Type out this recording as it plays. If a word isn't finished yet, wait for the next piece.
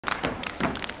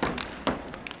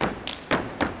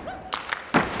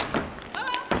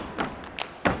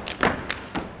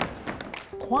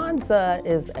Kwanzaa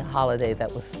is a holiday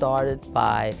that was started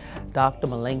by Dr.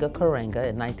 Maulana Karenga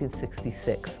in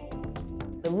 1966.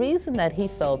 The reason that he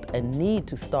felt a need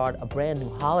to start a brand new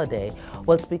holiday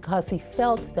was because he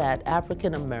felt that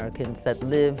African Americans that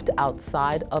lived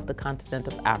outside of the continent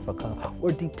of Africa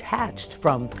were detached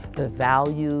from the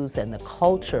values and the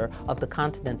culture of the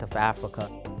continent of Africa.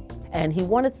 And he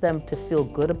wanted them to feel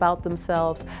good about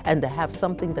themselves and to have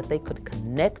something that they could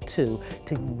connect to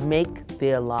make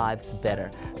their lives better.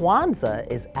 Kwanzaa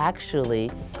is actually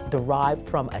derived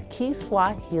from a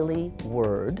Kiswahili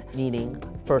word meaning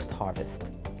first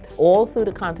harvest. All through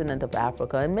the continent of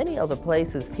Africa and many other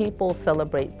places, people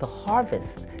celebrate the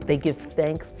harvest. They give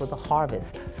thanks for the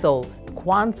harvest. So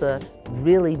Kwanzaa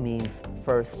really means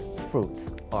first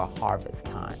fruits or harvest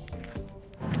time.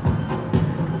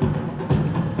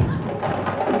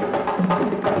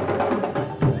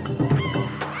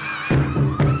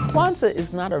 Kwanzaa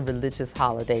is not a religious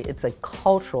holiday, it's a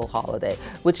cultural holiday,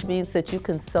 which means that you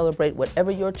can celebrate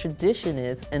whatever your tradition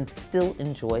is and still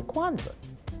enjoy Kwanzaa.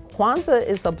 Kwanzaa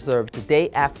is observed the day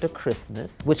after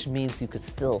Christmas, which means you could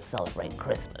still celebrate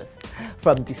Christmas,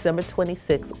 from December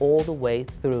 26th all the way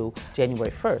through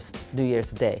January 1st, New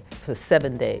Year's Day, for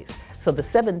 7 days. So the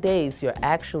 7 days you're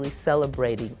actually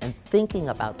celebrating and thinking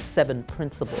about 7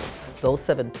 principles. Those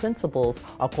 7 principles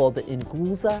are called the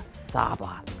Nguzo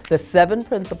Saba. The 7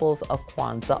 principles of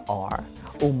Kwanzaa are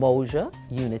Umoja,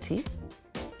 unity;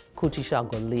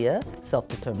 Kuchishangulia,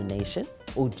 self-determination;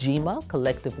 Ujima,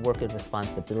 collective work and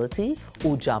responsibility;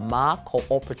 Ujamaa,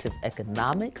 cooperative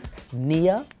economics;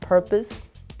 Nia, purpose;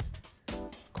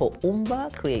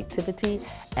 Kuumba, creativity;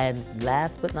 and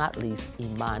last but not least,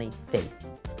 Imani, faith.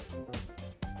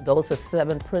 Those are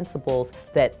 7 principles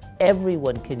that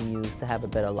everyone can use to have a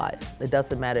better life. It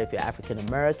doesn't matter if you're African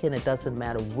American, it doesn't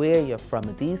matter where you're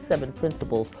from. These 7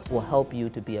 principles will help you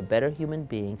to be a better human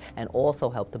being and also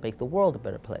help to make the world a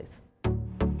better place.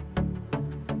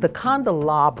 The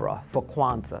candelabra for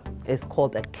Kwanzaa is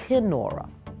called a kinora.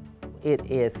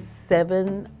 It is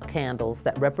 7 candles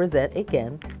that represent,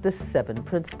 again, the 7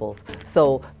 principles.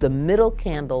 So the middle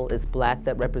candle is black,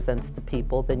 that represents the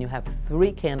people. Then you have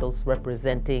 3 candles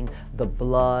representing the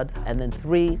blood, and then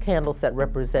 3 candles that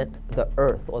represent the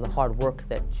earth or the hard work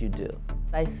that you do.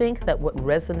 I think that what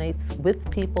resonates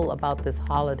with people about this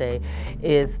holiday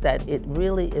is that it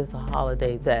really is a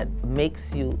holiday that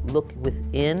makes you look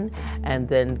within and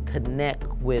then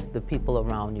connect with the people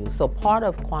around you. So part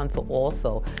of Kwanzaa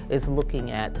also is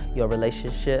looking at your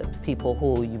relationships, people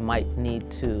who you might need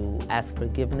to ask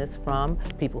forgiveness from,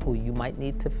 people who you might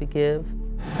need to forgive.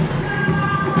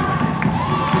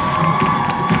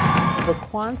 The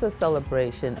Kwanzaa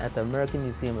celebration at the American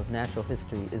Museum of Natural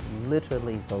History is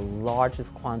literally the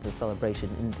largest Kwanzaa celebration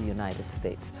in the United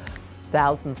States.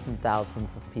 Thousands and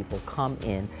thousands of people come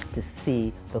in to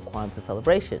see the Kwanzaa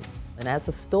celebration. And as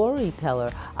a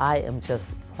storyteller, I am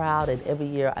just proud, and every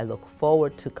year I look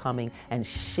forward to coming and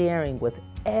sharing with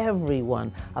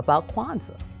everyone about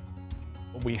Kwanzaa.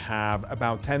 We have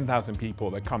about 10,000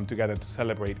 people that come together to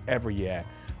celebrate every year,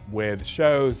 with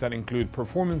shows that include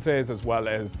performances as well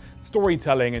as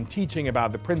storytelling and teaching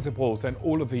about the principles and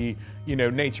all of the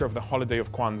nature of the holiday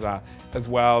of Kwanzaa, as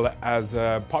well as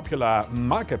a popular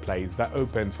marketplace that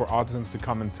opens for artisans to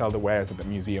come and sell the wares at the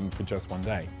museum for just one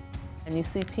day. And you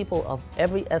see people of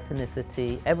every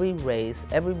ethnicity, every race,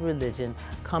 every religion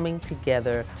coming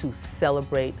together to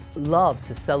celebrate love,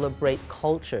 to celebrate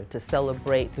culture, to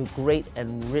celebrate the great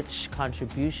and rich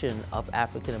contribution of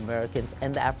African Americans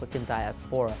and the African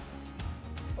diaspora.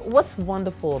 What's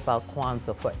wonderful about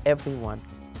Kwanzaa for everyone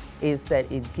is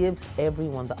that it gives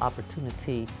everyone the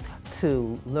opportunity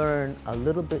to learn a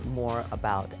little bit more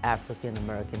about African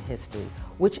American history,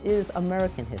 which is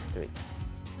American history.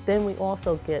 Then we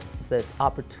also get the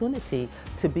opportunity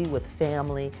to be with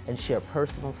family and share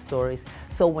personal stories.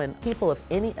 So when people of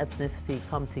any ethnicity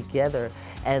come together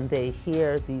and they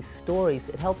hear these stories,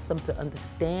 it helps them to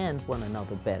understand one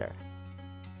another better.